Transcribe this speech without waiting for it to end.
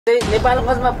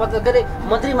नेपालगञ्जमा के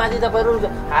मन्त्रीमाथि तपाईँहरू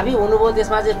हाबी हुनुभयो,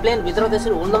 त्यसमा चाहिँ प्लेनभित्र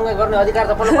त्यसरी हुलदङ्गा गर्ने अधिकार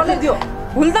तपाईँलाई कसले दियो?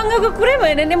 हुलदङ्गाको कुरै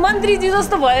भएन नि, मन्त्रीजी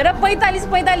जस्तो भएर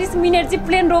 45 मिनट चाहिँ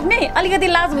प्लेन रोक्ने अलिकति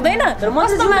लाज हुँदैन?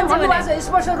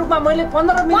 स्पष्ट रूपमा मैले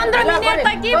 15 मिनट त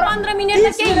के 15 मिनट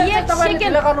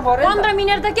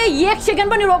त के 1 सेकेन्ड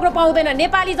पनि रोक्न पाउँदैन,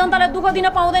 नेपाली जनतालाई दुःख दिन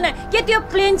पाउँदैन। के त्यो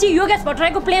प्लेन चाहिँ योगेश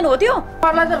भट्टराईको प्लेन हो त्यो?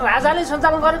 राजाले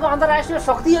सञ्चालन गरेको अन्तर्राष्ट्रिय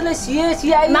शक्तिहरूले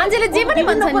सीआईए मान्छेले जे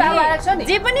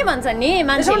पनि भन्छन् नि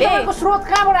मान्छेले। स्रोत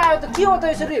कहाँबाट आयो त? के हो त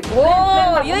यसरी? हो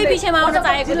यही विषयमा आउन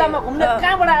चाहेको जिल्लामा घुम्ने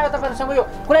कहाँबाट आयो तपाईहरुसँग? यो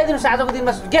कुराइदिनुस्, आजको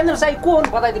दिनमा ज्ञानेन्द्र साई को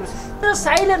हुन् बताइदिनुस्।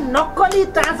 साईले नक्कली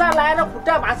टाँचा लाएर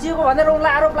खुट्टा भाँचिएको भनेर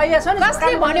उनलाई आरोप लगाइएको छ नि।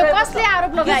 कसले भन्यो? कसले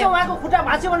आरोप लगायो? उहाँको खुट्टा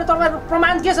भाँच्यो भने तपाईहरु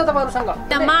प्रमाण के छ तपाईहरुसँग?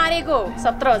 मारेको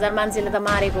 17,000 मान्छेले त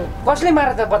मारेको। कसले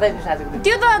मारे त बताइदिनुस् आजको दिन?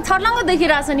 त्यो त छर्लङ्ग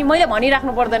देखिरहेछ नि, मैले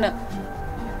भनिराख्नु पर्दैन।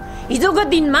 हिजोको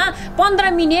दिनमा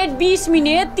 15 मिनट 20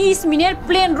 मिनट 30 मिनट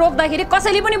प्लेन रोक्दाखेरि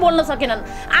कसैले पनि बोल्न सकेनन्।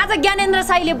 आज ज्ञानेन्द्र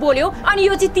साईले बोल्यो अनि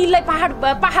यो चाहिँ तिललाई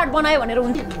पहाड बनायो भनेर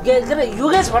हुन्छ।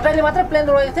 योगेश भट्टराईले मात्र प्लेन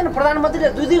रोकेको थिएन, प्रधानमन्त्रीले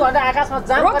 2-2 घण्टा आकाशमा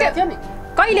जाम गरेको थियो नि।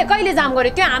 कहिले जाम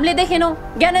गर्यो त्यो हामीले देखेनौँ,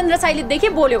 ज्ञानेन्द्र साईले देखे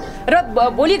बोल्यो। र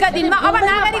भोलिका दिनमा अब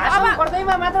नागरिक अब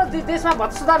गर्दैमा मात्र देशमा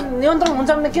भ्रष्टाचार नियन्त्रण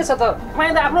हुन्छ भने के छ त?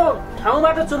 तपाईँ त आफ्नो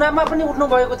ठाउँबाट चुनावमा पनि उठ्नु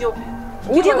भएको थियो,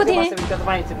 उठेको थिए,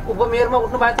 तपाईँ उपमेयरमा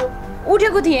उठ्नु भएको थियो,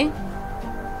 उठेको थिएँ।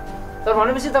 तर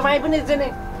भनेपछि तपाईँ पनि चाहिँ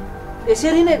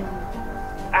यसरी नै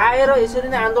आएर यसरी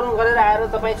नै आन्दोलन गरेर आएर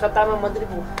तपाईँ सत्तामा मन्त्री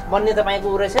बन्ने तपाईँको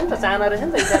रहेछ नि त, चाहना रहेछ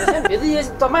नि त, इच्छा रहेछ नि।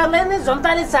 यदि तपाईँहरूलाई नै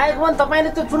जनताले चाहेको भने तपाईँले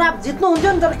त्यो चुनाव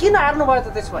जित्नुहुन्थ्यो नि, तर किन हार्नु भयो त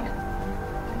त्यसपछि?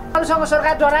 अरूसँग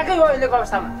सरकार डराएकै हो अहिलेको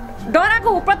अवस्थामा। डराएको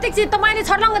हो प्रत्येक चिज तपाईँले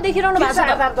छर्लङ्ग देखिरहनु भएको छ।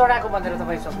 आधार डराएको भनेर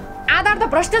तपाईँसँग आधार त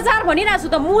भ्रष्टाचार भनिरहेको छु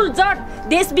त। मूल जड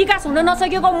देश विकास हुन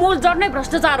नसकेको मूल जड नै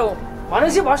भ्रष्टाचार हो।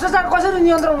 भनेपछि भ्रष्टाचार कसरी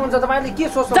नियन्त्रण हुन्छ तपाईँले के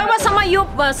सोच्नु? जबसम्म यो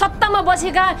सत्तामा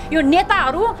बसेका यो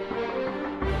नेताहरू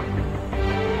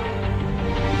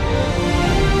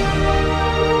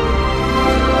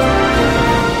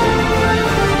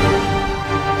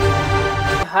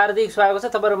हार्दिक स्वागत छ।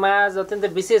 तपाईँहरू माझ अत्यन्त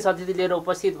विशेष अतिथि लिएर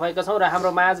उपस्थित भएका छौँ र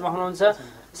हाम्रो माझमा हुनुहुन्छ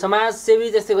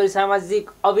समाजसेवी, त्यस्तै गरी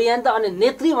सामाजिक अभियन्ता अनि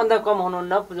नेत्रीभन्दा कम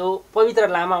हुनुहुन्न जो पवित्र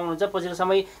लामा हुनुहुन्छ। पछिल्लो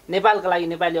समय नेपालका लागि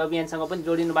नेपाली अभियानसँग पनि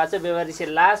जोडिनु भएको छ, व्यवहारिक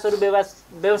लासहरू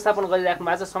व्यवस्थापन गरिराख्नु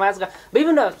भएको छ, समाजका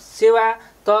विभिन्न सेवा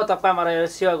तहमा रहेर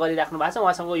सेवा गरिराख्नु भएको छ।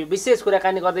 उहाँसँग यो विशेष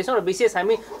कुराकानी गर्दैछौँ र विशेष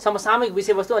हामी समसामयिक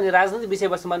विषयवस्तु अनि राजनैतिक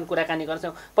विषयवस्तुमा पनि कुराकानी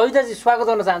गर्छौँ। पवित्रजी स्वागत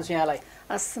गर्न चाहन्छु यहाँलाई।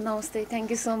 हस् नमस्ते,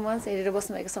 थ्याङ्क यू सो मच। हेरेर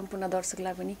बस्नुभएको सम्पूर्ण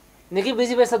दर्शकलाई पनि निकै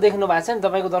बिजी व्यस्त देख्नु भएको छ नि।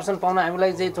 तपाईँको दर्शन पाउन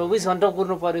हामीलाई चाहिँ 24 घण्टा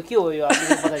कुर्नु पर्यो, के हो यो?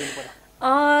 बताइदिनु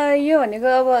पर्यो। यो भनेको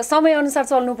अब समयअनुसार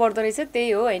चल्नु पर्दो रहेछ,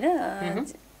 त्यही हो होइन।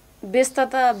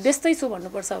 व्यस्तै छु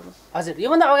भन्नुपर्छ अब। हजुर,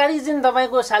 योभन्दा अगाडि चाहिँ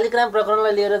तपाईँको शालिग्राम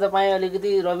प्रकरणलाई लिएर तपाईँ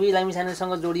अलिकति रवि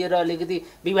लामिछानेसँग जोडिएर अलिकति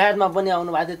विवादमा पनि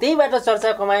आउनु भएको थियो। त्यहीबाट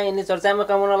चर्चा कमाए, यिनी चर्चामा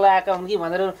कमाउनलाई आएका हुन् कि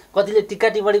भनेर कतिले टिक्का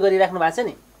टिप्पणी गरिराख्नु भएको छ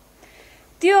नि।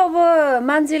 त्यो अब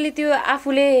मान्छेले त्यो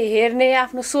आफूले हेर्ने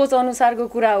आफ्नो सोच अनुसारको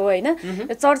कुरा हो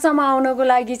होइन। चर्चामा आउनको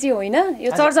लागि चाहिँ होइन, यो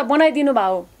चर्चा बनाइदिनु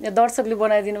भयो, दर्शकले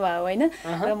बनाइदिनु भयो होइन।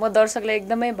 र म दर्शकलाई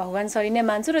एकदमै भगवान्सरी नै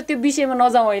मान्छु र त्यो विषयमा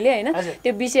नजाउँ अहिले होइन।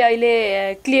 त्यो विषय अहिले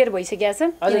क्लियर भइसकेको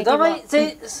छ। तपाईँ चाहिँ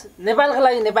नेपालका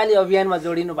लागि नेपाली अभियानमा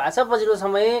जोडिनु भएको छ। पछिल्लो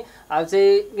समय अब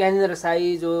चाहिँ ज्ञानेन्द्र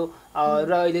साई जो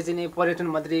र अहिले चाहिँ पर्यटन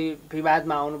मन्त्री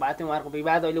विवादमा आउनु भएको थियो, उहाँहरूको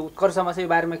विवाद अहिले उत्कर्षमा छ। यो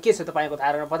बारेमा के छ तपाईँको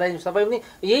धारणा बताइदिनुहोस्। तपाईँ पनि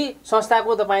यही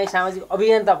संस्थाको तपाईँ सामाजिक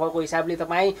अभियन्ता भएको हिसाबले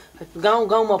तपाईँ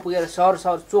गाउँमा पुगेर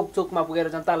सहर चोकमा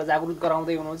पुगेर जनतालाई जागृत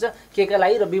गराउँदै हुनुहुन्छ के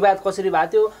लागि र विवाद कसरी भएको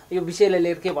थियो यो विषयलाई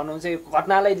लिएर के भन्नुहुन्छ? यो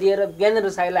घटनालाई लिएर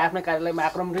ज्ञानेन्द्र साईलाई आफ्नो कार्यालयमा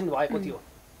आक्रमण पनि भएको थियो।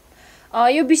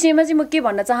 यो विषयमा चाहिँ म के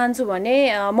भन्न चाहन्छु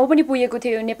भने म पनि पुगेको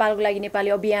थिएँ यो नेपालको लागि नेपाली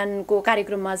अभियानको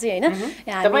कार्यक्रममा चाहिँ होइन।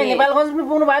 तपाईँ नेपालगञ्ज पनि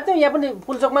पुग्नु भएको थियो, यहाँ पनि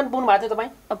पुलचोकमा पनि पुग्नु भएको थियो?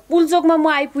 तपाईँ पुलचोकमा म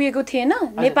आइपुगेको थिएन।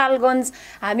 नेपालगञ्ज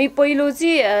हामी पहिलो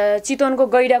चाहिँ चितवनको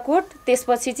गैडाकोट,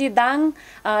 त्यसपछि चाहिँ दाङ,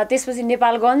 त्यसपछि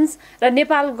नेपालगञ्ज र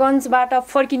नेपालगञ्जबाट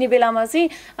फर्किने बेलामा चाहिँ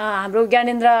हाम्रो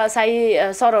ज्ञानेन्द्र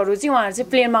साई सरहरू चाहिँ उहाँहरू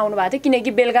चाहिँ प्लेनमा आउनु भएको थियो,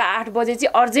 किनकि बेलुका 8 बजे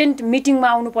चाहिँ अर्जेन्ट मिटिङमा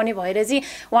आउनुपर्ने भएर चाहिँ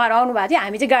उहाँहरू आउनु भएको थियो।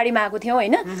 हामी चाहिँ गाडीमा आएको थियौँ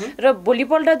होइन। र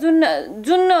भोलिपल्ट जुन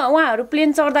उहाँहरू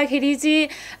प्लेन चढ्दाखेरि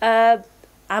चाहिँ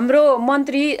हाम्रो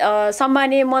मन्त्री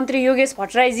सम्मानीय मन्त्री योगेश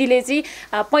भट्टराईजीले चाहिँ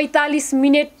 45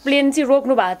 मिनट प्लेन चाहिँ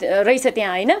रोक्नु भएको रहेछ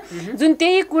त्यहाँ होइन। जुन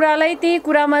त्यही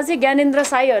कुरामा चाहिँ ज्ञानेन्द्र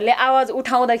साईहरूले आवाज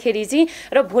उठाउँदाखेरि चाहिँ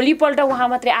र भोलिपल्ट उहाँ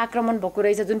मात्रै आक्रमण भएको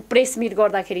रहेछ जुन प्रेस मिट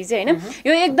गर्दाखेरि चाहिँ होइन।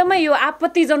 यो एकदमै यो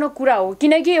आपत्तिजनक कुरा हो,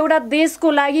 किनकि एउटा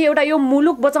देशको लागि एउटा यो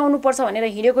मुलुक बचाउनुपर्छ भनेर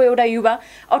हिँडेको एउटा युवा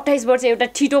 28 वर्ष एउटा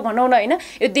ठिटो भनौँ न होइन,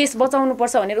 यो देश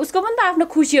बचाउनुपर्छ भनेर उसको पनि त आफ्नो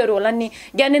खुसीहरू होला नि।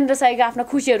 ज्ञानेन्द्र साईको आफ्नो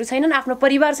खुसीहरू छैनन्, आफ्नो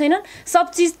परिवार छैनन्,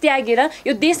 सब चिज त्यागेर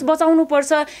यो देश बचाउनु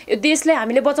पर्छ, यो देशलाई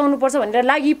हामीले बचाउनु पर्छ भनेर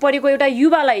लागि परेको एउटा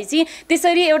युवालाई चाहिँ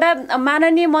त्यसरी एउटा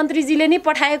माननीय मन्त्रीजीले नै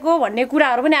पठाएको भन्ने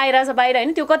कुराहरू पनि आइरहेछ बाहिर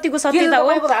हैन। त्यो कतिको सत्यता हो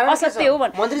असत्य हो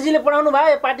भने मन्त्रीजीले पढाउनु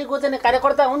भयो, पार्टीको चाहिँ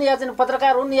कार्यकर्ता हुन् या चाहिँ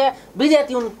पत्रकार हुन् या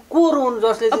विद्यार्थी हुन्, कोर हुन्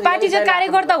जसले पार्टीका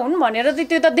कार्यकर्ता हुन् भनेर चाहिँ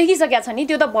त्यो त देखिसकेको छ नि,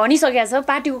 त्यो त भनिसकेको छ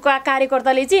पार्टीको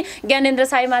कार्यकर्ताले चाहिँ ज्ञानेन्द्र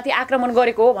साईमाथि आक्रमण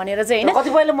गरेको हो भनेर चाहिँ हैन।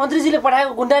 कतिपयले मन्त्रीजीले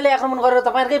पठाएको गुण्डाले आक्रमण गरेर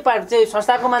तपाईहरुकै पार्टी चाहिँ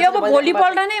संस्थाको मान्छे अब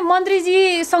भोलिपल्ट नै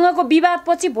मन्त्रीजीसँगको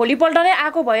विवादपछि भोलिपल्ट नै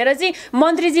आएको भएर चाहिँ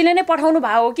मन्त्रीजीले नै पठाउनु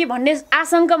भयो कि भन्ने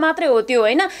आशंका मात्रै हो त्यो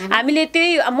हैन। हामीले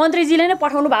त्यही मन्त्रीजीले नै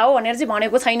पठाउनु भयो भनेर चाहिँ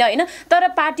भनेको छैन हैन। तर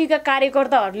पार्टीका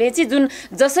कार्यकर्ताहरूले चाहिँ जुन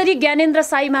जसरी ज्ञानेन्द्र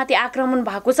साईमाथि आक्रमण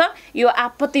भएको छ यो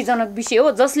आपत्तिजनक विषय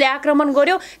हो। जसले आक्रमण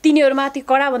गर्यो तिनीहरूमाथि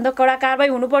कडाभन्दा कडा कारबाही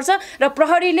हुनुपर्छ र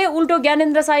प्रहरीले उल्टो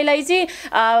ज्ञानेन्द्र साईलाई चाहिँ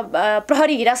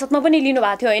प्रहरी हिरासतमा पनि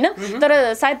लिनुभएको थियो हैन। तर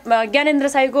सायद ज्ञानेन्द्र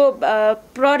साईको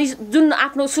प्रहरी जुन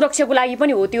आफ्नो सुरक्षाको लागि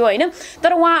पनि हो त्यो हैन।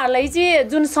 तर उहाँहरूलाई चाहिँ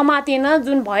जुन समातेन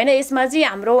जुन भएन यसमा चाहिँ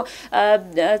हाम्रो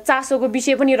चासोको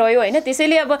विषय पनि रह्यो हैन।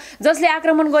 त्यसैले अब जसले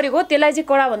आक्रमण गरेको त्यसलाई चाहिँ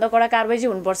कडाभन्दा कडा कारबाही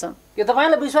चाहिँ हुनुपर्छ। के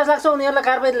तपाईलाई विश्वास लाग्छ उनीहरूलाई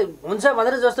कारबाही हुन्छ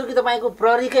भनेर? जस्तो कि तपाईको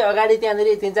प्रहरीकै अगाडि त्यहाँनिर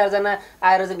 3-4 जना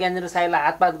आएर चाहिँ ज्ञानेन्द्र साईलाई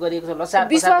हातपात गरिएको छ, लसार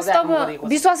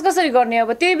विश्वास कसरी गर्ने?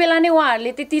 अब त्यही बेला नै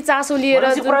उहाँहरूले त्यति चासो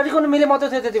लिएर प्रहरीको मिले मात्रै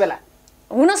थियो त्यति बेला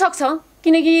हुन सक्छ,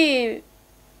 किनकि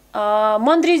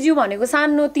मन्त्रीज्यू भनेको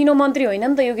सानो तिनो मन्त्री होइन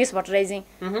नि त योगेश भट्टराई चाहिँ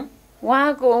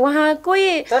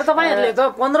उहाँकै। तर तपाईहरुले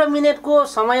त 15 मिनेटको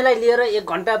समयलाई लिएर 1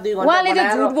 घण्टा 2 घण्टा उहाँले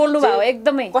त्यो झुट बोल्नु भयो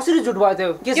एकदमै। कसरी झुट भयो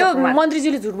त्यो? के त्यो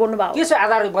मन्त्रीजीले झुट बोल्नु भयो। के छ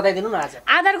आधार बताइदिनु न आज।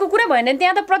 आधारको कुरा भएन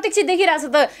त्यहाँ त प्रत्यक्ष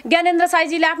देखिरहेछ त ज्ञानेन्द्र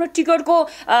साईजीले आफ्नो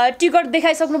टिकट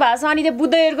देखाइसक्नु भएको छ अनि त्यो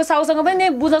बुद्धहरूको साउसँग पनि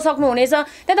बुझ्न सक्नुहुनेछ।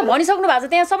 त्यहाँ त भनिसक्नु भएको छ,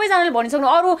 त्यहाँ सबैजनाले भनिसक्नु,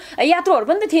 अरू यात्रुहरू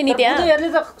पनि त थिए नि त्यहाँ।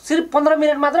 बुद्धहरूले त सिर्फ 15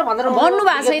 मिनेट मात्र भनेर भन्नु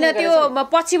भएको छैन, त्यो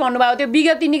पछि भन्नुभयो, त्यो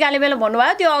विज्ञप्ति निकाल्ने बेला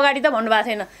भन्नुभयो, त्यो अगाडि त भन्नुभएको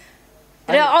थिएन।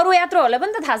 र अरू यात्रुहरूलाई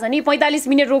पनि त थाहा छ नि 45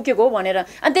 मिनेट रोकेको हो भनेर।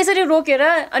 अनि त्यसरी रोकेर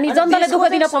अनि जनताले दुःख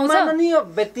दिन पाउँछ। सम्माननीय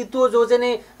व्यक्तित्व जो चाहिँ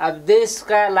नि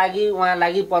देशका लागि उहाँ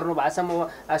लागि पर्नु भएको छ,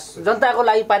 म जनताको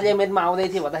लागि पार्लियामेन्टमा आउँदै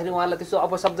थिएँ भन्दाखेरि उहाँलाई त्यस्तो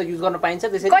अपशब्द युज गर्न पाइन्छ?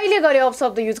 त्यसरी कहिले गर्यो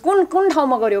अपशब्द युज? कुन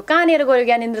ठाउँमा गर्यो? कहाँनिर गर्यो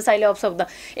ज्ञानेन्द्र साईले अपशब्द?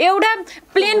 एउटा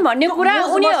प्लेन भन्ने कुरा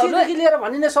उनीहरूले लिएर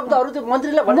भनिने शब्दहरू त्यो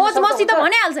मन्त्रीले मोज मस्ती त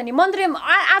भनिहाल्छ नि। मन्त्री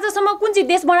आजसम्म कुन चाहिँ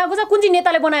देश बनाएको छ, कुन चाहिँ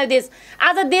नेताले बनायो देश?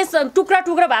 आज देश टुक्रा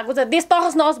टुक्रा भएको छ, देश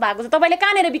तहस नहस भएको छ। तपाईँले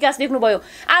कहाँनिर विकास देख्नुभयो?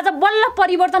 आज बल्ल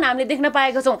परिवर्तन हामीले देख्न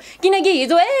पाएका छौँ। किनकि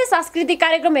हिजो सांस्कृतिक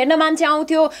कार्यक्रम हेर्न मान्छे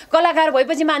आउँथ्यो, कलाकार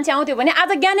भएपछि मान्छे आउँथ्यो भने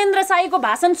आज ज्ञानेन्द्र साईको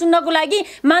भाषण सुन्नको लागि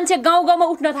मान्छे गाउँ गाउँमा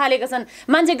उठ्न थालेका छन्,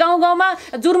 मान्छे गाउँ गाउँमा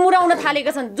जुरमुराउन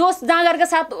थालेका छन्, जोस जाँगरका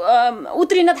साथ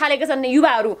उत्रिन थालेका छन्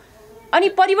युवाहरू। अनि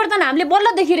परिवर्तन हामीले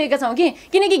बल्ल देखिरहेका छौँ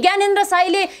किनकि ज्ञानेन्द्र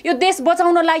साईले यो देश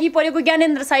बचाउन लागि परेको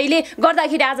ज्ञानेन्द्र साईले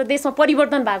गर्दाखेरि आज देशमा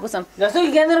परिवर्तन भएको छ। जस्तो कि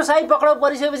ज्ञानेन्द्र साई पक्राउ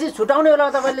परिसकेपछि छुटाउने बेला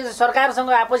तपाईँले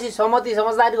सरकारसँग आपसी सहमति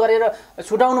समझदारी गरेर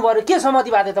छुटाउनु पर्यो। के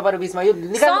सहमति भएको थियो तपाईँको बिचमा? यो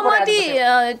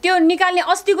सहमति त्यो निकाल्ने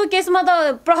अस्तिको केसमा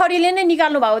त प्रहरीले नै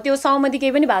निकाल्नु भयो, त्यो सहमति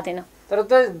केही पनि भएको थिएन। तर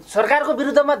त सरकारको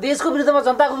विरुद्धमा, देशको विरुद्धमा,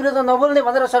 जनताको विरुद्धमा नबोल्ने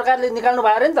भनेर सरकारले निकाल्नु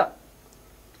भयो अरे नि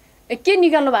त। के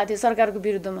निकाल्नु भएको थियो सरकारको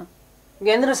विरुद्धमा?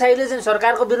 ज्ञानेन्द्र साईले चाहिँ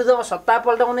सरकारको विरुद्धमा सत्ता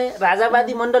पल्टाउने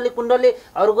राजावादी मण्डली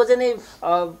कुण्डलीहरूको चाहिँ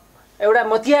एउटा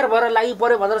मतियार भएर लागि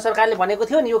पर्यो भनेर सरकारले भनेको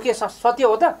थियो नि, यो के सत्य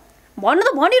हो त? भन्नु त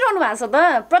भनिरहनु भएको छ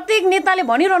त, प्रत्येक नेताले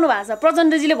भनिरहनु भएको छ,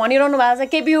 प्रचण्डजीले भनिरहनु भएको छ,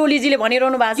 केपी ओलीजीले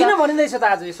भनिरहनु भएको छ। किन भनिँदैछ त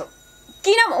आज यसो?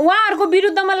 किन उहाँहरूको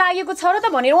विरुद्धमा लागेको छ र त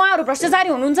भनेर उहाँहरू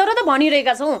भ्रष्टाचारी हुनुहुन्छ र त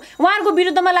भनिरहेका छौँ। उहाँहरूको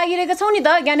विरुद्धमा लागिरहेका छौँ नि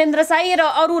त ज्ञानेन्द्र साई र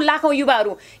अरू लाखौँ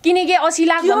युवाहरू, किनकि 80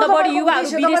 लाखभन्दा बढी युवाहरू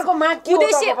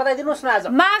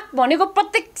माग भनेको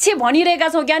प्रत्यक्ष भनिरहेका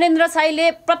छौँ। ज्ञानेन्द्र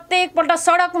साईले प्रत्येकपल्ट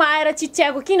सडकमा आएर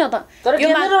चिच्याएको किन त? तर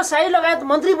ज्ञानेन्द्र साई लगायत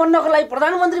मन्त्री बन्नको लागि,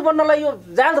 प्रधानमन्त्री बन्नलाई यो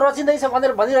जाल रचिँदैछ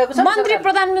भनेर भनिरहेको छ। मन्त्री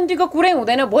प्रधानमन्त्रीको कुरै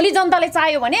हुँदैन। भोलि जनताले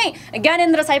चाह्यो भने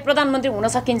ज्ञानेन्द्र साई प्रधानमन्त्री हुन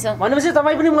सकिन्छ। भनेपछि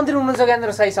तपाईँ पनि मन्त्री हुनुहुन्छ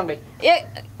ज्ञानेन्द्र साईसँगै?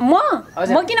 म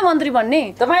किन मन्त्री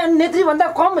भन्ने? तपाईँ नेत्री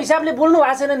भन्दा कम हिसाबले बोल्नु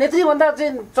भएको छैन, नेत्री भन्दा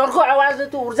चाहिँ चर्को आवाजले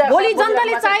त्यो ऊर्जा। भोलि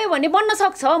जनताले चाह्यो भने बन्न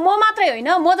सक्छ, म मात्रै होइन,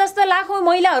 म जस्तो लाखौँ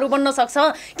महिलाहरू बन्न सक्छ,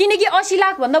 किनकि 80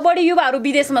 लाखभन्दा बढी युवाहरू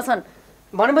विदेशमा छन्।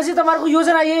 भनेपछि तपाईँहरूको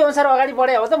योजना यही अनुसार अगाडि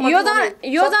बढे हो त?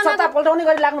 योजना सत्ता पल्टाउने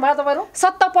गरी लाग्नु भयो तपाईँहरू?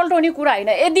 सत्ता पल्टाउने कुरा होइन।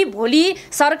 यदि भोलि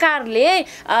सरकारले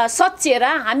सच्याएर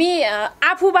हामी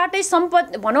आफूबाटै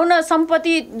भनौँ न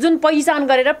सम्पत्ति जुन पहिचान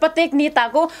गरेर प्रत्येक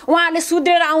नेताको उहाँहरूले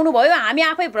सुध्रेर आउनुभयो, हामी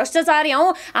आफै भ्रष्टाचारी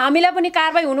हौँ, हामीलाई पनि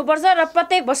कारबाही हुनुपर्छ र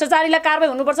प्रत्येक भ्रष्टाचारीलाई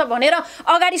कारबाही हुनुपर्छ भनेर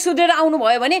अगाडि सुध्रेर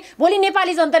आउनुभयो भने भोलि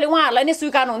नेपाली जनताले उहाँहरूलाई नै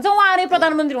स्वीकार्नुहुन्छ, उहाँहरू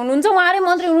प्रधानमन्त्री हुनुहुन्छ, उहाँहरू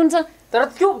मन्त्री हुनुहुन्छ। तर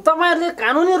त्यो तपाईँहरूले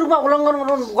कानुनी रूपमा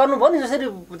उल्लङ्घन गर्नुभयो नि। जसरी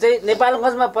चाहिँ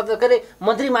नेपालगञ्जमा के अरे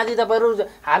मन्त्रीमाथि तपाईँहरू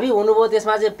हाबी हुनुभयो,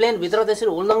 त्यसमा चाहिँ प्लेनभित्र त्यसरी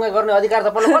उल्लङ्घन गर्ने अधिकार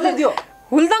तपाईँलाई कसले दियो?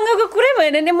 हुलदङ्गको कुरै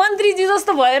भएन नि मन्त्रीजी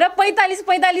जस्तो भएर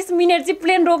 45 मिनेट चाहिँ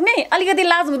प्लेन रोक्ने अलिकति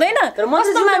लाज हुँदैन तर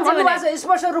मन्त्रीजी मान्छे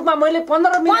स्पष्ट रूपमा मैले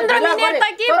 15 मिनेट त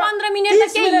के 15 मिनेट त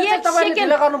के 1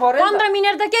 सेकेन्ड 15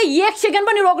 मिनेट त के 1 सेकेन्ड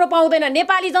पनि रोक्न पाउँदैन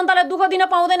नेपाली जनतालाई दुःख दिन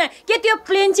पाउँदैन के त्यो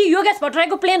प्लेन चाहिँ योगेश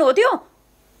भट्टराईको प्लेन हो त्यो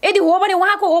यदि हो भने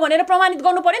उहाँको हो भनेर प्रमाणित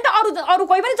गर्नु पर्यो नि त अरु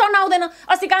कोही पनि चढ्न आउँदैन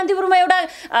अस्ति कान्तिपुरमा एउटा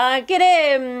के रे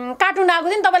कार्टुन आएको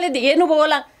थियो नि तपाईले हेर्नुभयो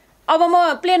होला अब म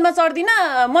प्लेनमा चढ्दिन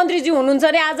मन्त्रीजी हुनुहुन्छ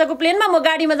रे आजको प्लेनमा म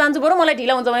गाडीमा जान्छु बरु मलाई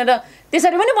ढिला हुन्छ भनेर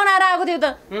त्यसरी पनि बनाएर आएको थियो त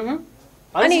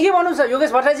अनि के भन्नुहुन्छ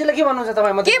योगेश भट्टराईजीले के भन्नुहुन्छ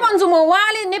तपाई म के भन्छु म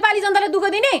उहाँले नेपाली जनतालाई दुःख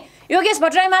दिने योगेश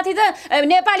भट्टराई माथि त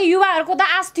नेपाली युवाहरूको त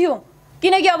आश थियो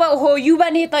किनकि अब हो युवा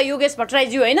नेता योगेश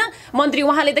भट्टराईजी होइन मन्त्री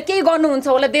उहाँले त केही गर्नुहुन्छ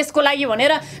होला देशको लागि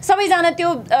भनेर सबैजना त्यो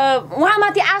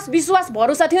उहाँमाथि आश विश्वास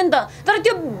भरोसा थियो नि त तर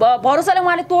त्यो भरोसालाई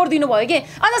उहाँले तोडिदिनु भयो के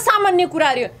अझ सामान्य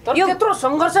कुराहरू यो त्यत्रो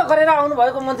सङ्घर्ष गरेर आउनु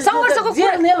भएको मन्त्री सङ्घर्षको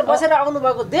जेल बसेर आउनु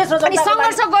भएको देश र जनताको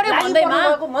सङ्घर्ष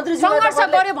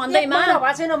गर्यो भन्दैमा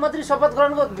भाषामा मन्त्री शपथ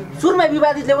ग्रहणको सुरुमै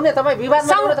विवादित ल्याउने तपाई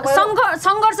विवादमा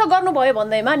सङ्घर्ष गर्नुभयो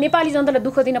भन्दैमा नेपाली जनतालाई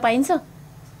दुःख दिन पाइन्छ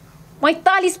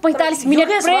 45 मिनेट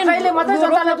ट्रेन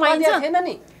रोक्न पाइन्छ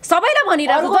सबैलाई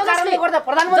भनिरहेको कारणले गर्दा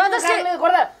प्रधानमन्त्रीले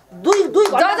गर्दा दुई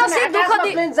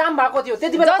प्लेन जाम भएको थियो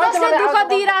त्यतिबेला दुःख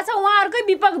दिइरहेछ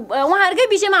उहाँहरूकै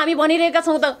विषयमा हामी भनिरहेका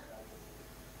छौँ त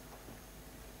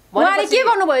उहाँले के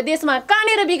गर्नुभयो देशमा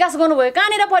कहाँनिर विकास गर्नुभयो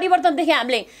कहाँनिर परिवर्तन देखे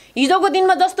हामीले हिजोको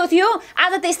दिनमा जस्तो थियो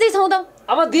आज त्यस्तै छौँ त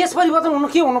अब देश परिवर्तन हुनु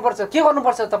के हुनुपर्छ के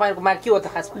गर्नुपर्छ तपाईहरुको माग के हो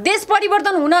त खास देश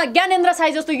परिवर्तन हुन ज्ञानेन्द्र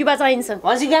साई जस्तो युवा चाहिन्छ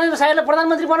भनेपछि ज्ञानेन्द्र साईलाई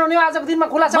प्रधानमन्त्री बनाउने हो आजको दिनमा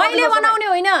खुला छ मैले बनाउने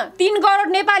होइन 3 करोड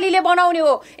नेपालीले बनाउने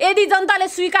हो यदि जनताले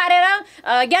स्वीकारेर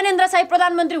ज्ञानेन्द्र साई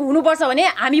प्रधानमन्त्री हुनुपर्छ भने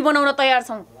हामी बनाउन तयार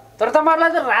छौं तर तपाईहरुलाई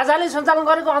त राजाले सञ्चालन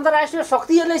गरेको अन्तर्राष्ट्रिय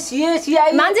शक्तिहरुले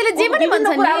सीआई मान्छेले जे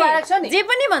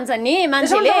पनि भन्छन् नि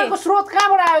मान्छेले स्रोत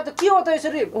कहाँबाट आयो त के हो त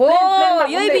यसरी हो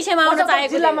यही विषयमा आउन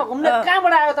चाहेको जिल्लामा घुम्ने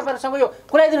कहाँबाट आयो तपाईहरुसँग यो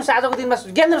खुलाइदिनुस् आजको दिनमा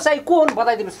ज्ञानेन्द्र साई को हुन्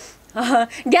बताइदिनुस्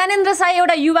ज्ञानेन्द्र साई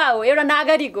एउटा युवा हो एउटा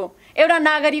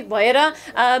नागरिक भएर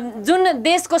जुन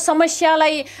देशको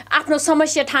समस्यालाई आफ्नो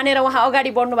समस्या ठानेर उहाँ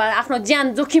अगाडि बढ्नु भयो आफ्नो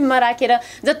ज्यान जोखिममा राखेर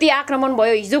जति आक्रमण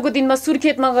भयो हिजोको दिनमा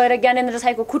सुर्खेतमा गएर ज्ञानेन्द्र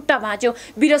साईको खुट्टा भाँच्यो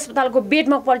वीर अस्पतालको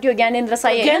बेडमा पल्ट्यो ज्ञानेन्द्र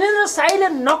साईले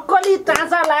नक्कली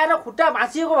टाँचा लाएर खुट्टा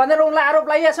भाँचिएको भनेर उनलाई आरोप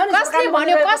लगाइएको छ नि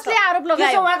कसले आरोप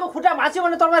लगायो उहाँको खुट्टा भाँच्यो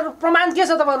भने तपाईहरु प्रमाण के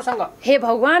छ तपाईहरुसँग हे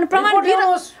भगवान प्रमाण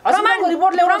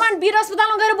वीर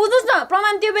अस्पतालमा गएर बुझ्नुस् न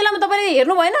प्रमाण त्यो बेलामा तपाईले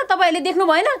हेर्नु भएन तपाईहरुले देख्नु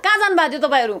भएन कहाँ जानु भएको थियो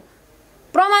तपाईहरु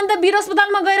प्रमाण त वीर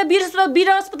अस्पतालमा गएर वीर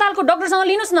अस्पतालको डाक्टरसँग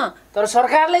लिनुस् न तर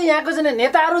सरकारले यहाँको चाहिँ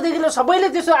नेताहरुदेखि लिएर सबैले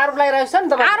त्यसो आरोप लगाइरहेको छ नि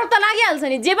तपाईहरु आरोप त लागिहाल्छ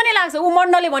नि जे पनि लाग्छ उ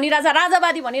मण्डलले भनिरहेछ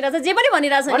राजावादी भनिरहेछ जे पनि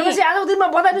भनिरहेछ नि भनेपछि आजको दिनमा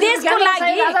बताइदिनु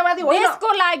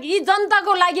देशको लागि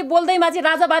जनताको लागि बोल्दैमा चाहिँ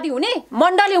राजावादी हुने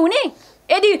मण्डलले हुने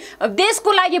यदि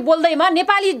देशको लागि बोल्दैमा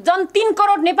नेपाली 3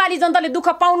 करोड नेपाली जनताले दुःख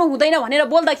पाउनु हुँदैन भनेर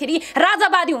बोल्दाखेरि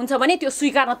राजावादी हुन्छ भने त्यो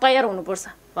स्वीकार्न तयार हुनुपर्छ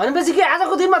भनेपछि के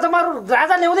आजको दिनमा तपाईहरु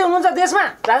राजा ल्याउँदै हुनुहुन्छ देशमा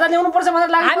राजा ल्याउनु पर्छ भनेर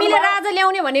लाग्छ हामीले राजा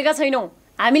ल्याउने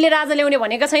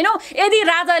भनेका छैनौं यदि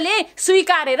राजाले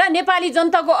स्वीकारेर नेपाली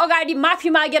जनताको अगाडि माफी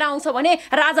मागेर आउँछ भने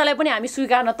राजालाई पनि हामी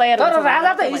स्वीकार्न तयार हुन्छौं तर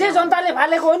राजा त हिजै जनताले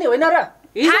फालेको हो नि होइन र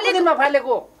हिजोको दिनमा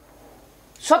फालेको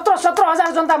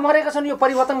 17,000 जनता मरेका छन् यो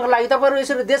परिवर्तनको लागि तपाईहरु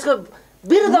यसरी देशको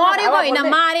विरुद्ध मरेको होइन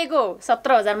मारेको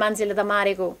 17,000 मान्छेले त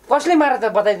मारेको कसले मारे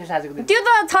त बताइदिनुस् आजको दिन त्यो त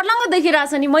छर्लङ्ग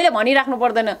देखिरहेछ नि मैले भनिराख्नु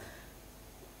पर्दैन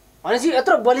भनेपछि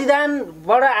यत्रो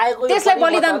बलिदानबाट आएको त्यसलाई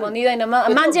बलिदान भन्दिदैन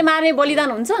मान्छे मार्ने बलिदान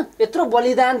हुन्छ यत्रो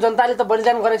बलिदान जनताले त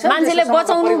बलिदान गरेको छ मान्छेले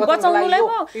बचाउनुलाई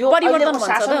परिवर्तन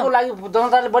भन्छ शासनको लागि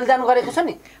जनताले बलिदान गरेको छ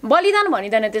नि बलिदान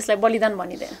भनिदैन त्यसलाई बलिदान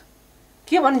भनिदैन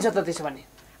के भनिन्छ त त्यसो भने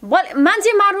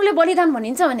मान्छे मार्नुले बलिदान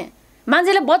भनिन्छ भने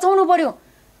मान्छेले बचाउनु पर्यो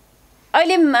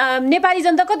अहिले नेपाली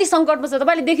जनता कति संकटमा छ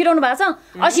तपाईले देखिरहनु भएको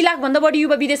छ 80 लाख भन्दा बढी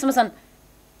युवा विदेशमा छन्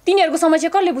तिनीहरुको समस्या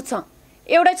कसले बुझ्छ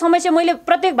एउटै समस्या मैले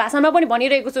प्रत्येक भाषामा पनि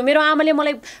भनिरहेको छु मेरो आमाले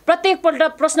मलाई प्रत्येक पल्ट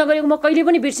प्रश्न गरेको म कहिले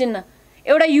पनि बिर्सिन्न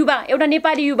एउटा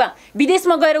नेपाली युवा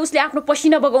विदेशमा गएर उसले आफ्नो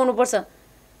पसिना बगाउनु पर्छ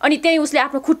अनि त्यही उसले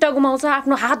आफ्नो खुट्टा गुमाउँछ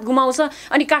आफ्नो हात गुमाउँछ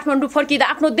अनि काठमाडौँ फर्किँदा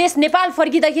आफ्नो देश नेपाल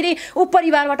फर्किँदाखेरि ऊ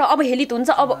परिवारबाट अवहेलित हुन्छ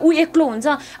अब ऊ एक्लो हुन्छ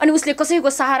अनि उसले कसैको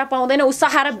सहारा पाउँदैन ऊ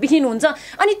सहारा विहीन हुन्छ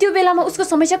अनि त्यो बेलामा उसको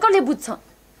समस्या कसले बुझ्छ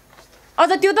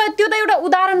अझ त्यो त एउटा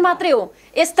उदाहरण मात्रै हो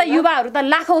यस्ता युवाहरू त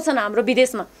लाखौं छन् हाम्रो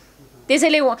विदेशमा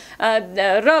त्यसैले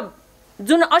र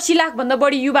जुन 80 लाख भन्दा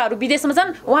बढी युवाहरू विदेशमा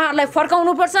छन् उहाँहरूलाई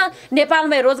फर्काउनु पर्छ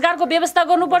नेपालमै रोजगारको व्यवस्था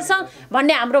गर्नुपर्छ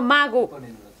भन्ने हाम्रो माग हो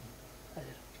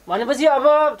भनेपछि अब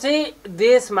चाहिँ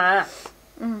देशमा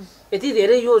यति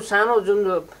धेरै यो सानो जुन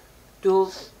त्यो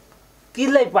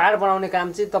तिललाई पहाड बनाउने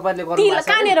काम चाहिँ तपाईहरुले गर्नु तिल भएको छ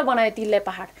कहाँनिर बनायो तिललाई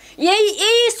पहाड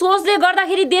यही सोचले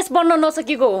गर्दाखेरि देश बन्न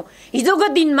नसकेको हो हिजोको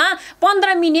दिनमा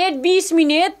 15 मिनेट 20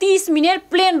 मिनेट 30 मिनेट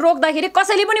प्लेन रोक्दाखेरि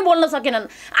कसैले पनि बोल्न सकेनन्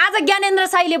आज ज्ञानेन्द्र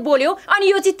साईले बोल्यो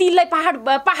अनि यो चाहिँ तिललाई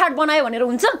पहाड बनायो भनेर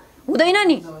हुन्छ हुँदैन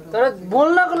नि तर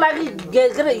बोल्नको लागि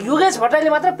युगेश भट्टराईले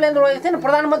मात्र प्लेन रोकेको थिएन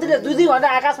प्रधानमन्त्रीले 2 घण्टा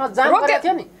आकाशमा जाम गरेको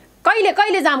थियो नि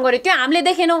कहिले जाम गर्यो त्यो हामीले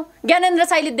देखेनौ ज्ञानेन्द्र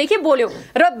साईले देखे बोल्यो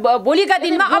र भोलिका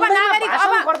दिनमा अब नागरिक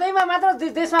अब गर्दैमा मात्र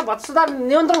देशमा भ्रष्टाचार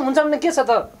नियन्त्रण हुन्छ भने के छ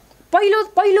त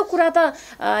पहिलो कुरा त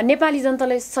नेपाली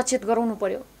जनतालाई सचेत गराउनु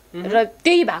पर्यो र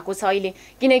त्यही भएको छ अहिले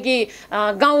किनकि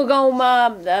गाउँमा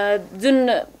जुन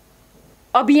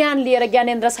अभियान लिएर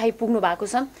ज्ञानेन्द्र साई पुग्नु भएको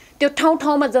छ त्यो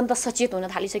ठाउँमा जनता सचेत हुन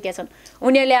थालिसकेका छन्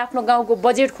उनीहरूले आफ्नो गाउँको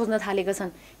बजेट खोज्न थालेका छन्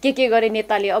के गरे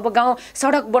नेताले अब गाउँ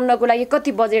सडक बन्नको लागि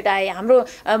कति बजेट आए हाम्रो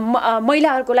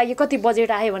महिलाहरूको लागि कति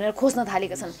बजेट आए भनेर खोज्न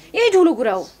थालेका छन् यही ठुलो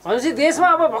कुरा हो भनेपछि देशमा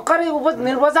अब भर्खरै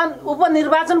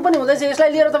उपनिर्वाचन पनि हुँदैछ यसलाई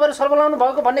लिएर तपाईहरु छलफल गर्नु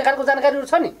भएको भन्ने खालको जानकारीहरु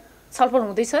छ नि छलफल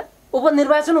हुँदैछ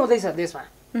उपनिर्वाचन हुँदैछ देशमा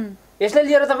यसलाई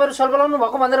लिएर तपाईहरु छलफल गर्नु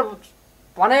भएको भनेर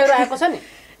भनाइहरु आएको छ नि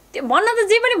त्यो भन्न त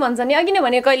जे पनि भन्छ नि अघि नै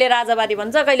भने कहिले राजावादी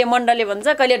भन्छ कहिले मण्डलले भन्छ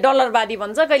कहिले डलरवादी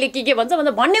भन्छ कहिले के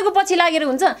भन्छ भन्नेको पछि लागेर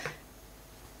हुन्छ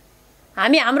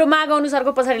हामी हाम्रो माग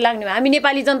अनुसारको पछाडी लाग्ने हो हामी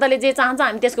नेपाली जनताले जे चाहन्छ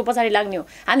हामी त्यसको पछाडी लाग्ने हो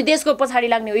हामी देशको पछाडी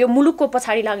लाग्ने हो यो मुलुकको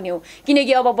पछाडी लाग्ने हो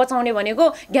किनकि अब बचाउने भनेको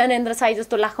ज्ञानेन्द्र साई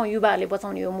जस्तो लाखौं युवाहरूले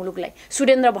बचाउने हो मुलुकलाई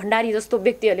सुरेन्द्र भण्डारी जस्तो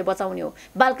व्यक्तिहरूले बचाउने हो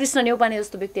बालकृष्ण नेउपाने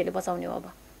जस्तो व्यक्तिहरूले बचाउने हो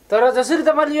अब तर जसरी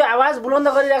तपाईले यो आवाज बुलन्द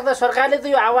गरिराख्दा सरकारले त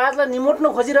यो आवाजलाई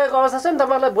निमोट्न खोजिरहेको अवस्था छ नि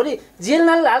तपाईलाई भोलि जेल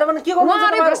नाल हाल्यो भने के गर्नुहुन्छ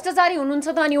उहाँहरु भ्रष्टाचारी हुनुहुन्छ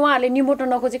त अनि उहाँहरुले निमोट्न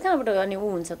नखोजे कहाँबाट अनि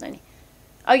ऊ हुन्छ त नि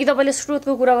अघि तपाईले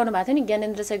स्रोतको कुरा गर्नु भएको थियो नि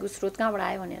ज्ञानेन्द्र साईको स्रोत कहाँबाट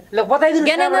आयो भनेर ल बताइदिनु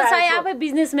ज्ञानेन्द्र साई आफै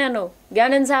बिजनेसम्यान हो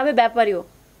ज्ञानेन्द्र साई आफै व्यापारी हो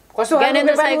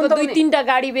ज्ञानेन्द्र साईको 2-3टा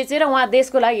गाडी बेचेर उहाँ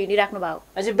देशको लागि हिँडिराख्नु भएको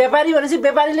अझै व्यापारी भनेपछि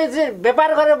व्यापारीले चाहिँ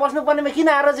व्यापार गरेर बस्नु पर्नेमा किन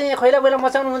आएर चाहिँ खैला बैला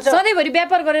मचाउनु हुन्छ सधैँभरि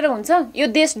व्यापार गरेर हुन्छ यो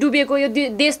देश डुबेको यो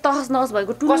देश तहस नहस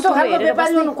भएको ठुलो कस्तो खालको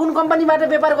व्यापारी हुनु कुन कम्पनीबाट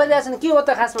व्यापार गरिरहेछन् के हो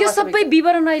त खासमा त्यो सबै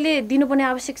विवरण अहिले दिनुपर्ने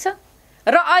आवश्यक छ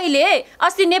र अहिले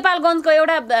अस्ति नेपालगञ्जको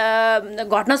एउटा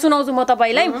घटना सुनाउँछु म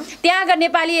तपाईलाई त्यहाँका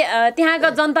नेपाली त्यहाँका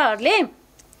जनताहरूले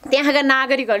त्यहाँका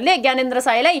नागरिकहरूले ज्ञानेन्द्र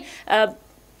साईलाई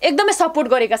एकदमै सपोर्ट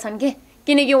गरेका छन् के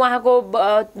किनकि उहाँको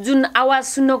जुन आवाज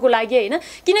सुन्नको लागि हैन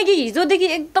किनकि हिजोदेखि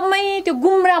एकदमै त्यो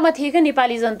गुमराहमा थिए के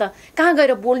नेपाली जनता कहाँ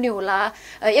गएर बोल्ने होला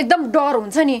एकदम डर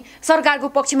हुन्छ नि सरकारको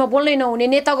पक्षमा बोल्नै नहुने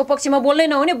नेताको पक्षमा बोल्नै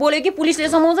नहुने बोल्यो कि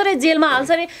पुलिसले समाउँछ रे जेलमा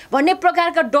हाल्छ रे भन्ने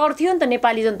प्रकारका डर थियो नि त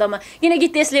नेपाली जनतामा किनकि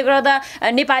त्यसले गर्दा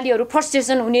नेपालीहरू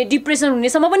फ्रस्ट्रेसन हुने डिप्रेसन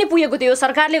हुनेसम्म पनि पुगेको थियो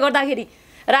सरकारले गर्दाखेरि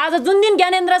र आज जुन दिन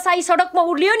ज्ञानेन्द्र साई सडकमा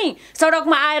उर्लियो नि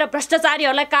सडकमा आएर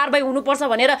भ्रष्टाचारीहरूलाई कारबाही हुनुपर्छ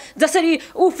भनेर जसरी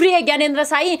उफ्रिए ज्ञानेन्द्र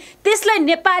साई त्यसलाई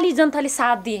नेपाली जनताले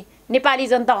साथ दिए नेपाली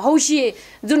जनता हौसिए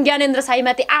जुन ज्ञानेन्द्र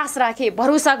साईमाथि आश राखे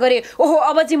भरोसा गरे ओहो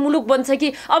अब चाहिँ मुलुक बन्छ कि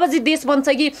अब चाहिँ देश बन्छ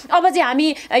कि अब चाहिँ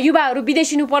हामी युवाहरू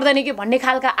विदेशिनु पर्दैन कि भन्ने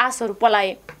खालका आशहरू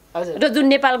पलाए र जुन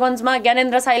नेपालगञ्जमा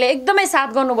ज्ञानेन्द्र साईले एकदमै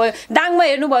साथ गर्नुभयो दाङमा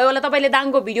हेर्नुभयो होला तपाईले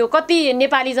दाङको भिडियो कति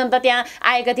नेपाली जनता त्यहाँ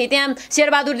आएका थिए त्यहाँ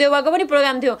शेरबहादुर देउवाको पनि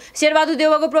प्रोग्राम थियो शेरबहादुर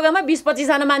देउवाको प्रोग्राममा 20-25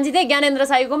 जना मान्छे थिए ज्ञानेन्द्र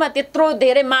साईकोमा त्यत्रो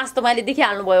धेरै मास तपाईले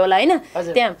देखिहाल्नु भयो होला हैन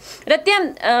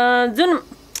त्यहाँ जुन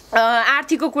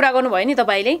आर्थिकको कुरा गर्नुभयो नि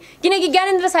तपाईले किनकि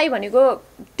ज्ञानेन्द्र साई भनेको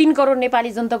 3 करोड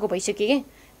नेपाली जनताको भइसक्यो के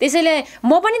त्यसैले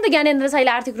म पनि त ज्ञानेन्द्र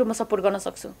साईलाई आर्थिक रूपमा सपोर्ट गर्न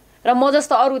सक्छु र म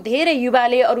जस्तो अरु धेरै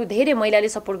युवाले अरु धेरै महिलाले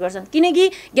सपोर्ट गर्छन् किनकि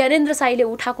ज्ञानेन्द्र साईले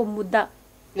उठाएको मुद्दा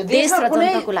देश र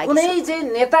जनताको लागि कुनै चाहिँ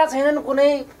नेता छैनन् कुनै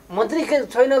मन्त्री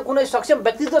छैन कुनै सक्षम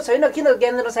व्यक्तित्व छैन किन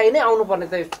ज्ञानेन्द्र साई नै आउनु पर्ने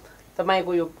त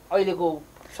तपाईको यो अहिलेको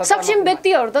सक्षम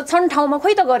व्यक्तिहरु त छन् ठाउँमा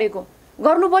खोइ त गरेको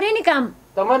गर्नु पर्यो नि काम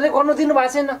तपाईले गर्नु दिनु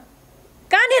भएको छैन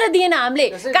कहाँनिर दिएन हामीले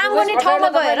काम गर्ने ठाउँमा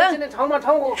गएर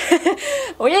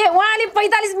उहाँले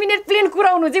 45 मिनेट प्लेन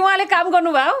कुराउनु चाहिँ उहाँले काम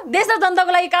गर्नुभयो देश र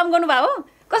जनताको लागि काम गर्नुभयो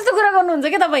कस्तो कुरा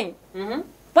गर्नुहुन्छ के तपाई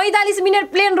 45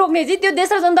 मिनेट प्लेन रोक्ने चाहिँ त्यो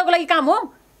देश र जनताको लागि काम हो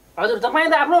हजुर तपाई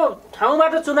त आफ्नो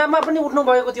ठाउँबाट चुनावमा पनि उठ्नु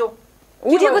भएको थियो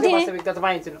उठेको थिए वास्तविकता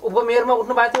तपाई चाहिँ उपमेयरमा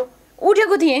उठ्नु भएको थियो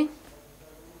उठेको थिए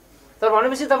तर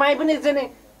भनेपछि तपाई पनि चाहिँ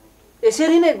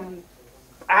यसरी नै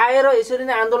आएर यसरी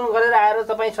नै आन्दोलन गरेर आएर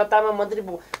तपाई सत्तामा मन्त्री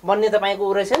बन्ने तपाईको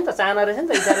उ रहेछ नि त चाहना रहेछ नि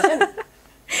त इच्छा रहेछ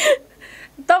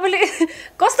नि तपाईले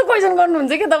कस्तो क्वेशन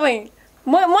गर्नुहुन्छ के तपाई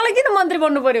मलाई किन मन्त्री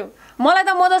बन्नु पर्यो मलाई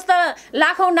त म जस्ता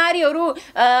लाखौं नारीहरू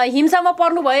हिंसामा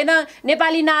पर्नु भएन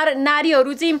नेपाली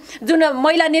नारीहरू चाहिँ जुन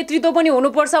महिला नेतृत्व पनि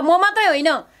हुनुपर्छ म मात्रै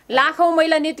होइन लाखौं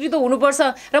महिला नेतृत्व हुनुपर्छ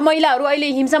र महिलाहरू अहिले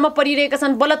हिंसामा परिरहेका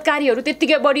छन् बलात्कारीहरू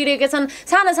त्यतिकै बढिरहेका छन्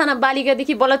साना साना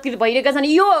बालिकादेखि बलात्कृत भइरहेका छन्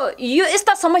यो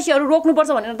यस्ता समस्याहरू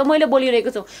रोक्नुपर्छ भनेर त मैले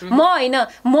बोलिरहेको छु म हैन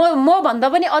म भन्दा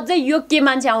पनि अझै योग्य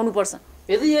मान्छे आउनुपर्छ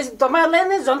यदि तपाईहरुलाई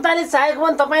नै जनताले चाहेको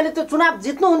भने तपाईले त्यो चुनाव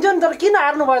जित्नु हुन्थ्यो नि तर किन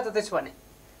हार्नु भयो त त्यसो भने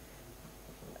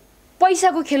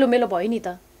पैसाको खेलोमेलो भयो नि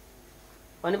त।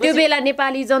 त्यो बेला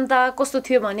नेपाली जनता कस्तो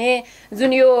थियो भने जुन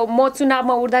यो म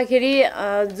चुनावमा उठ्दाखेरि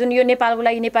जुन यो नेपालको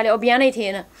लागि नेपाली अभियानै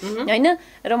थिएन हैन,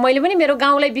 र मैले पनि मेरो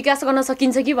गाउँलाई विकास गर्न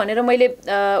सकिन्छ कि भनेर मैले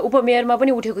उपमेयरमा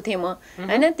पनि उठेको थिएँ म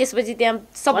हैन। त्यसपछि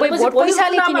त्यहाँ सबै भोट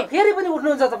पैसाले किने। फेरि पनि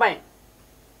उठ्नुहुन्छ तपाईँ?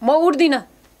 म उठ्दिन।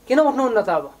 किन उठ्नुहुन्न त?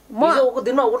 अब हिजोको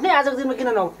दिनमा उठ्ने, आजको दिनमा किन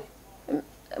नउठ्ने?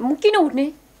 म किन उठ्ने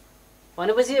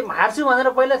भनेपछि हार्छु भनेर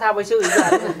पहिला थाहा भइसक्यो हिजो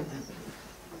हार्छु।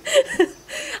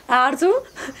 हार्छु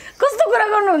कस्तो कुरा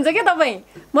गर्नुहुन्छ के तपाईँ?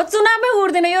 म चुनावमै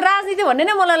उठ्दैन, यो राजनीति भन्ने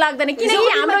नै मलाई लाग्दैन। किनकि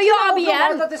हाम्रो यो अभियान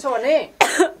त्यसो भने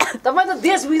तपाईँ त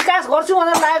देश विकास गर्छु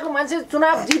भनेर लागेको मान्छे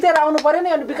चुनाव जितेर आउनु पर्यो नि,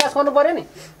 अनि विकास गर्नु पर्यो नि।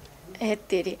 ए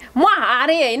तेरी, म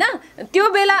हारेँ होइन। त्यो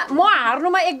बेला म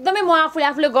हार्नुमा एकदमै म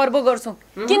आफूले गर्व गर्छु,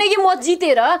 किनकि म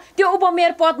जितेर त्यो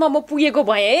उपमेयर पदमा म पुगेको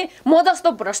भए म जस्तो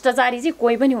भ्रष्टाचारी चाहिँ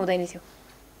कोही पनि हुँदैन थियो।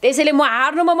 त्यसैले म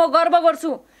हार्नुमा म गर्व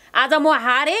गर्छु। आज म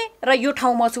हारेँ र यो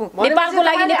ठाउँमा छु, नेपालको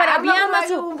लागि नेपाली अभियानमा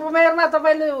छु। उपमेयरमा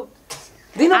तपाईले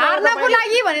हार्नको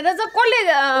लागि भनेर चाहिँ कसले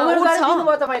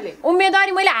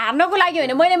उम्मेदवारी मैले हार्नको लागि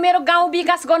होइन, मैले मेरो गाउँ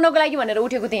विकास गर्नको लागि भनेर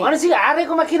उठेको थिएँ। भनेपछि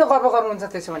हारेकोमा किन गर्व गर्नुहुन्छ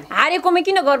त्यसो भने? हारेकोमा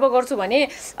किन गर्व गर्छु भने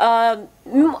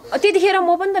त्यतिखेर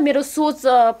म पनि त मेरो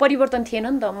सोच परिवर्तन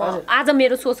थिएन नि त। म आज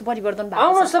मेरो सोच परिवर्तन भएको छ।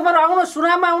 आउनुहोस् तपाईँ, आउनुहोस्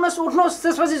चुनावमा आउनुहोस्, उठ्नुहोस्,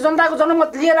 त्यसपछि जनताको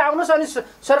जनमत लिएर आउनुहोस् अनि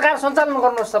सरकार सञ्चालन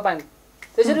गर्नुहोस् तपाईँ।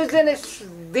 त्यसरी चाहिँ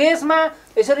देशमा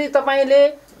यसरी तपाईँले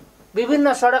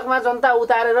विभिन्न सडकमा जनता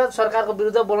उतारेर सरकारको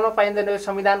विरुद्ध बोल्न पाइँदैन, यो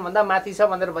संविधानभन्दा माथि छ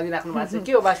भनेर भनिराख्नु भएको छ।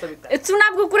 के हो वास्तविकता?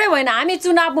 चुनावको कुरै होइन। हामी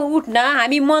चुनावमा उठ्न,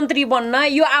 हामी मन्त्री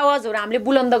बन्न यो आवाजहरू हामीले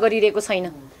बुलन्द गरिरहेको छैन।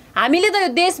 हामीले त यो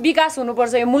देश विकास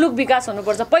हुनुपर्छ, यो मुलुक विकास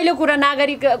हुनुपर्छ, पहिलो कुरा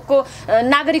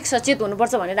नागरिक सचेत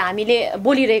हुनुपर्छ भनेर हामीले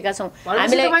बोलिरहेका छौँ।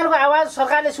 हामीले तपाईँको आवाज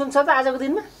सरकारले सुन्छ त? आजको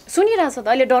दिनमा सुनिरहेछ त।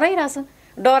 अहिले डराइरहेछ,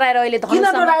 डराएर अहिले किन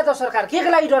डरायो त सरकार? के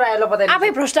लागि डरायो ल बताइदिनु?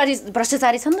 आफै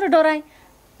भ्रष्टाचारी छन् र डराए।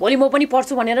 भोलि म पनि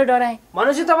पढ्छु भनेर डराए।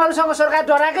 भनेपछि तपाईँहरूसँग सरकार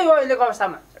डराएकै हो अहिलेको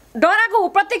अवस्थामा? डराएको हो,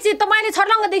 प्रत्येक चिज तपाईँले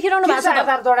छर्लङ्ग देखिरहनु भएको छ।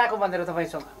 आधार डराएको भनेर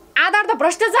तपाईँसँग? आधार त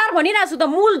भ्रष्टाचार भनिरहेको छु त।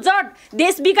 मूल जड,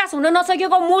 देश विकास हुन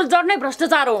नसकेको मूल जड नै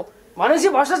भ्रष्टाचार हो। भनेपछि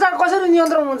भ्रष्टाचार कसरी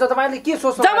नियन्त्रण हुन्छ? तपाईँले के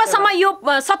सोच्नु? जबसम्म यो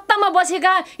सत्तामा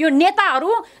बसेका यो नेताहरू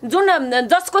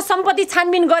जसको सम्पत्ति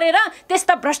छानबिन गरेर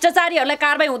त्यस्ता भ्रष्टाचारीहरूलाई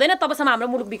कारबाही हुँदैन, तबसम्म हाम्रो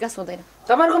मुलुक विकास हुँदैन।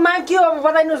 तपाईँहरूको माग के हो अब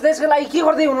बताइनुहोस्? देशको लागि के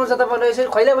गर्दै हुनुहुन्छ तपाईँले?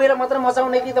 यसरी खैला बैला मात्र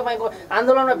मचाउने कि तपाईँको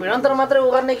आन्दोलनमा भिडन्तर मात्रै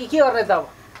गर्ने कि के गर्ने त?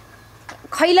 अब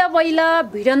खैला बैला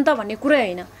भिडन्त भन्ने कुरै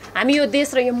होइन। हामी यो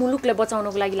देश र यो मुलुकलाई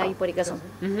बचाउनको लागि लागिपरेका छौँ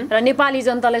र नेपाली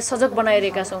जनतालाई सजग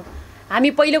बनाइरहेका छौँ।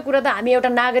 हामी पहिलो कुरा त हामी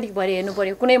एउटा नागरिक भएर हेर्नु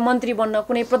पर्यो, कुनै मन्त्री बन्न,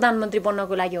 कुनै प्रधानमन्त्री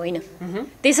बन्नको लागि होइन।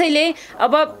 त्यसैले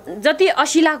अब जति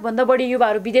 80 लाखभन्दा बढी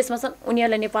युवाहरू विदेशमा छन्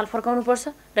उनीहरूलाई नेपाल फर्काउनुपर्छ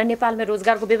र नेपालमा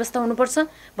रोजगारको व्यवस्था हुनुपर्छ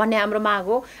भन्ने हाम्रो माग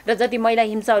हो। र जति महिला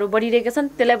हिंसाहरू बढिरहेका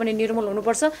छन् त्यसलाई पनि निर्मूल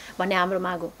हुनुपर्छ भन्ने हाम्रो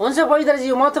माग हो। हुन्छ पवित्रजी,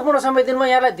 यो महत्त्वपूर्ण समय दिनमा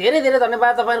यहाँलाई धेरै धेरै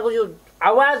धन्यवाद। तपाईँहरूको यो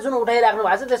आवाज जुन उठाइराख्नु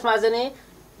भएको छ त्यसमा चाहिँ नि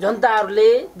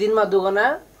जनताहरूले दिनमा दुगुना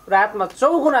रातमा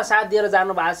चौगुना साथ दिएर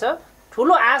जानु भएको छ।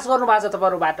 ठुलो आश गर्नु भएको छ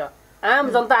तपाईँहरूबाट।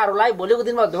 आम जनताहरूलाई भोलिको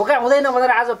दिनमा धोका हुँदैन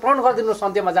भनेर आज प्रण गरिदिनुहोस्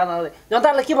अन्त्यमा जाँदै।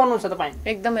 जनतालाई के भन्नुहुन्छ तपाईँ?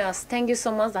 एकदमै हस्, थ्याङ्क यू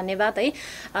सो मच, धन्यवाद है।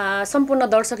 सम्पूर्ण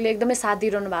दर्शकले एकदमै साथ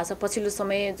दिइरहनु भएको छ। पछिल्लो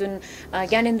समय जुन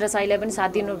ज्ञानेन्द्र साईलाई पनि साथ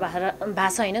दिनु भएको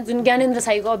छ होइन, जुन ज्ञानेन्द्र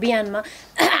साईको अभियानमा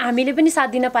हामीले पनि साथ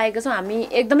दिन पाएका छौँ। हामी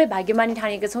एकदमै भाग्यमानी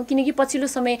ठानेका छौँ, किनकि पछिल्लो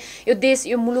समय यो देश,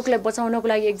 यो मुलुकलाई बचाउनको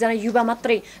लागि एकजना युवा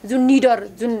मात्रै, जुन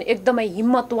निडर, जुन एकदमै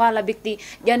हिम्मतवाला व्यक्ति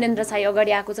ज्ञानेन्द्र साई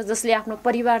अगाडि आएको छ, जसले आफ्नो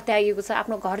परिवार त्यागेको छ,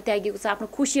 आफ्नो घर त्यागेको छ, आफ्नो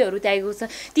खुसीहरू त्यागेको छ।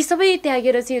 ती सबै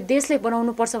त्यागेर चाहिँ यो देशलाई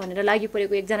बनाउनुपर्छ भनेर लागि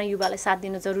परेको एकजना युवालाई साथ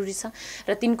दिन जरुरी छ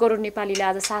र 3 करोड नेपालीले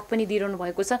आज साथ पनि दिइरहनु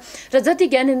भएको छ। र जति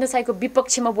ज्ञानेन्द्र साईको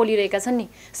विपक्षमा बोलिरहेका छन् नि,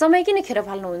 समय किन खेर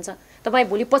फाल्नुहुन्छ? तपाईँ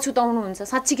भोलि पछुताउनुहुन्छ,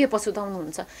 साँच्चीकै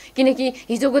पछुताउनुहुन्छ। किनकि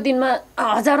हिजोको दिनमा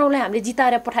हजारौँलाई हामीले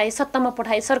जिताएर पठाए, सत्तामा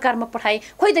पठाए, सरकारमा पठाए,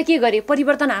 खोइ त के गरे?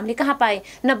 परिवर्तन हामीले कहाँ पाए?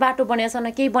 न बाटो बनेछ,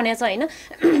 न केही बनेछ होइन।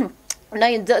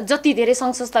 न जति धेरै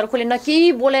सङ्घ संस्थाहरू खोले, न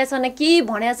केही बोलेछ, न केही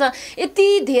भनेछ।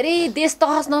 यति धेरै देश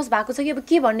तहस नहस भएको छ कि अब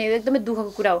के भन्ने हो? एकदमै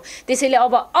दुःखको कुरा हो। त्यसैले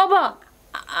अब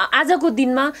आजको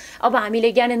दिनमा अब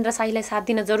हामीले ज्ञानेन्द्र साईलाई साथ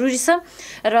दिन जरुरी छ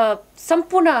र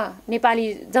सम्पूर्ण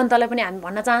नेपाली जनतालाई पनि हामी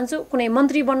भन्न चाहन्छु, कुनै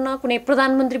मन्त्री बन्न, कुनै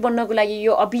प्रधानमन्त्री बन्नको लागि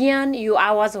यो अभियान, यो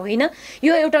आवाज होइन।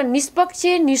 यो एउटा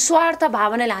निष्पक्ष निस्वार्थ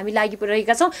भावनाले हामी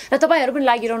लागिरहेका छौँ र तपाईँहरू पनि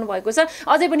लागिरहनु भएको छ।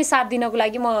 अझै पनि साथ दिनको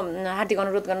लागि म हार्दिक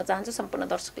अनुरोध गर्न चाहन्छु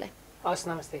सम्पूर्ण दर्शकलाई। हस्,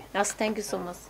 नमस्ते। हस्, थ्याङ्क यू सो मच।